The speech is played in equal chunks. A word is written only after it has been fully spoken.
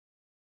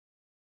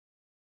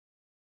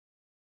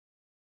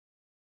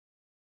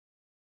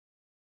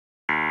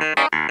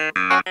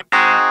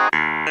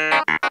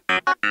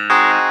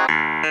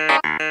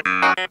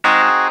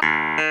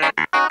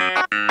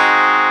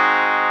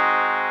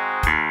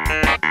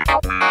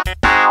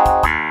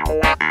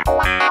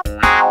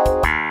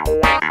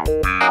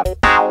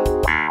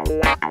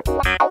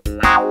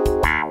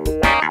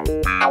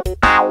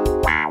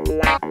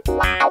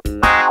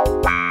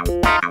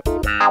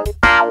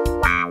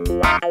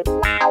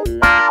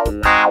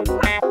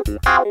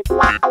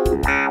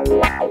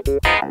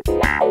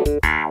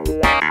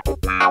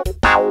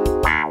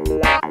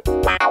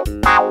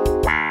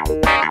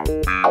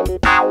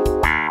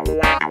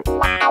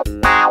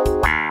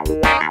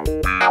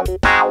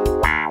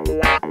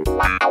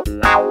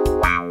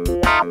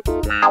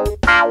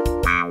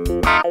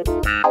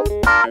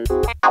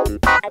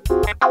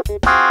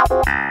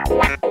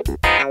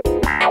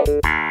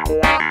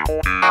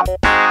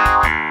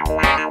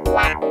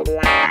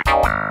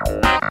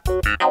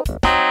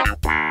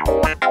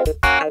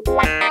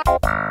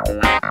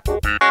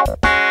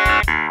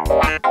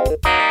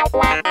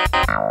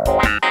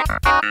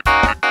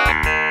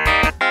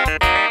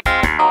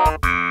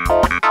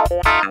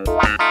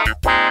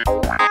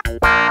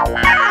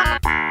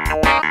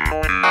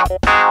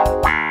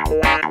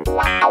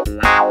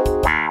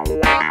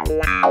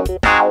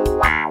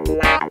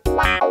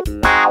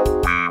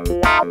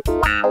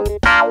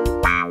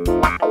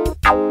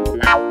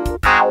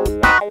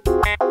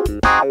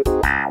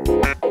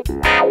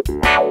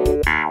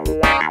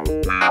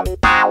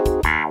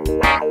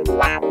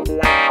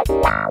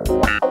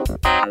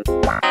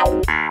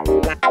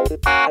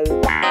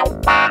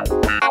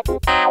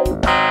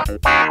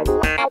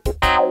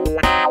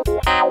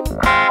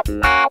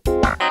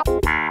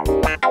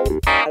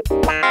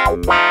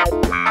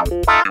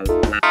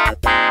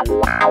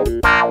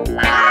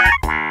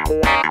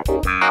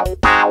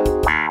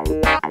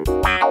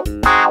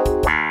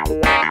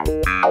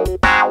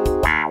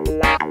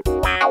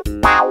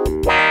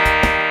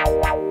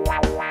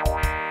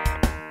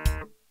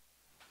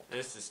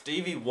This is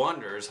Stevie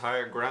Wonder's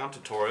Higher Ground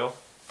tutorial.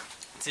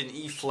 It's in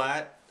E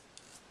flat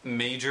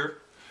major,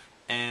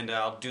 and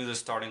I'll do this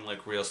starting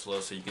like real slow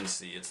so you can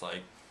see. It's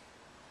like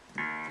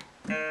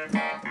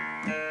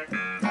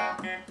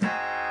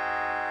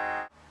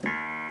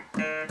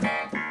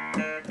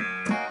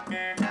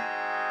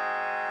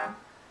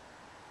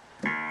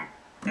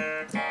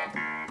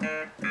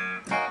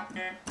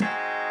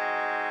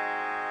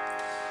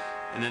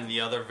and then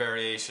the other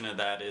variation of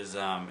that is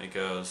it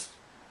goes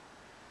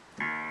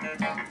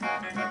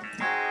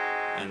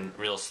and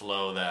real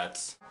slow,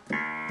 that's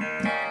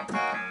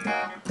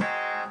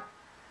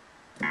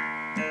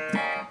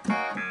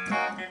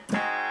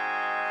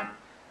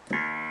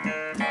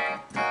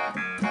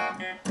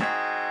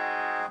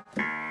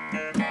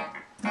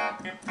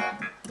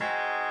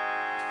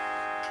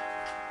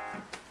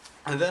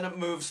and then it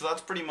moves, so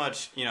that's pretty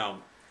much, you know,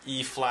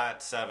 E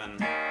flat 7,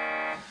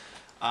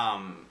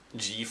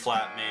 G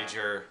flat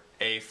major,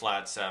 A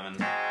flat 7.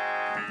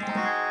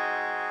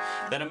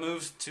 Then it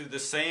moves to the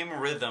same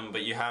rhythm,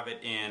 but you have it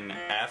in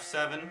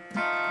F7.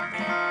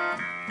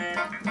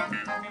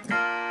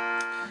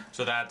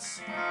 So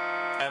that's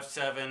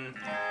F7,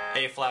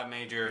 A flat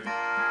major,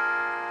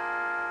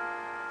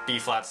 B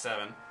flat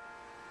 7.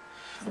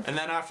 And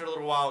then after a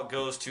little while it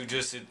goes to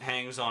just, it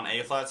hangs on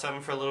A flat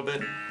 7 for a little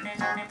bit.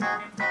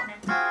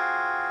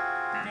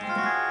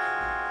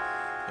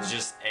 It's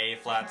just A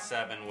flat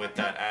 7 with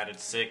that added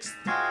 6th.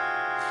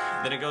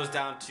 Then it goes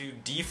down to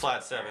D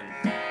flat 7.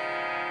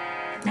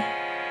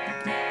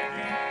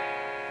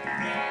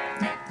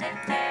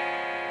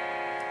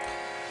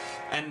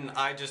 And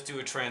I just do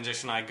a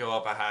transition. I go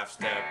up a half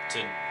step to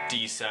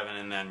D7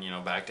 and then, you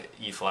know, back to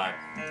E flat.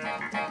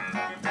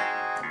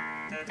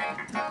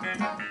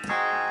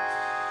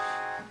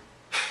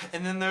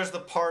 And then there's the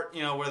part,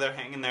 you know, where they're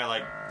hanging there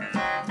like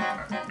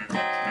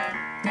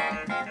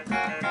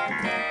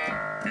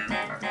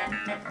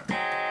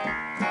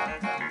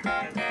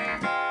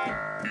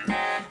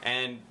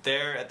and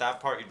there at that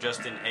part you're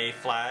just in A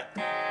flat.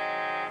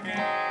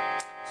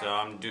 So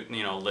I'm doing,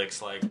 you know,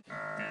 licks like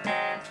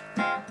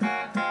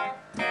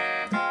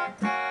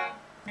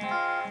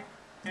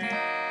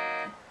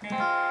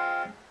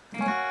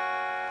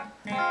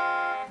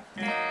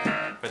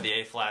for the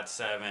A flat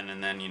 7,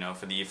 and then, you know,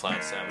 for the E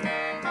flat 7.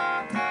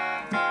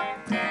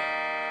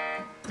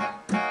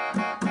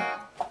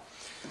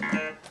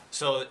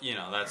 So, you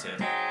know, that's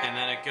it. And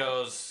then it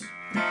goes.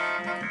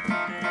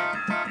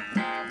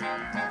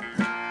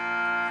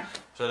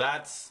 So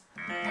that's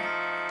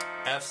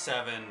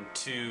F7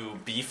 to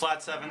B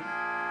flat 7.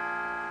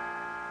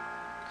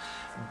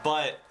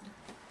 But,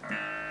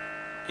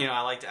 you know,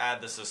 I like to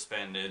add the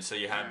suspended, so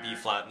you have B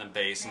flat in the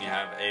bass and you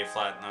have A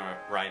flat in the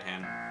right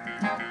hand.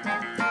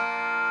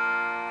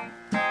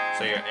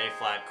 So your A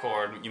flat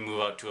chord, you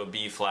move up to a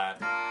B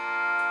flat,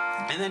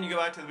 and then you go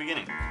back to the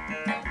beginning.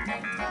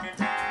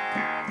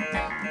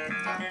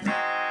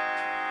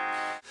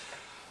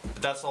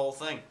 But that's the whole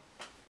thing.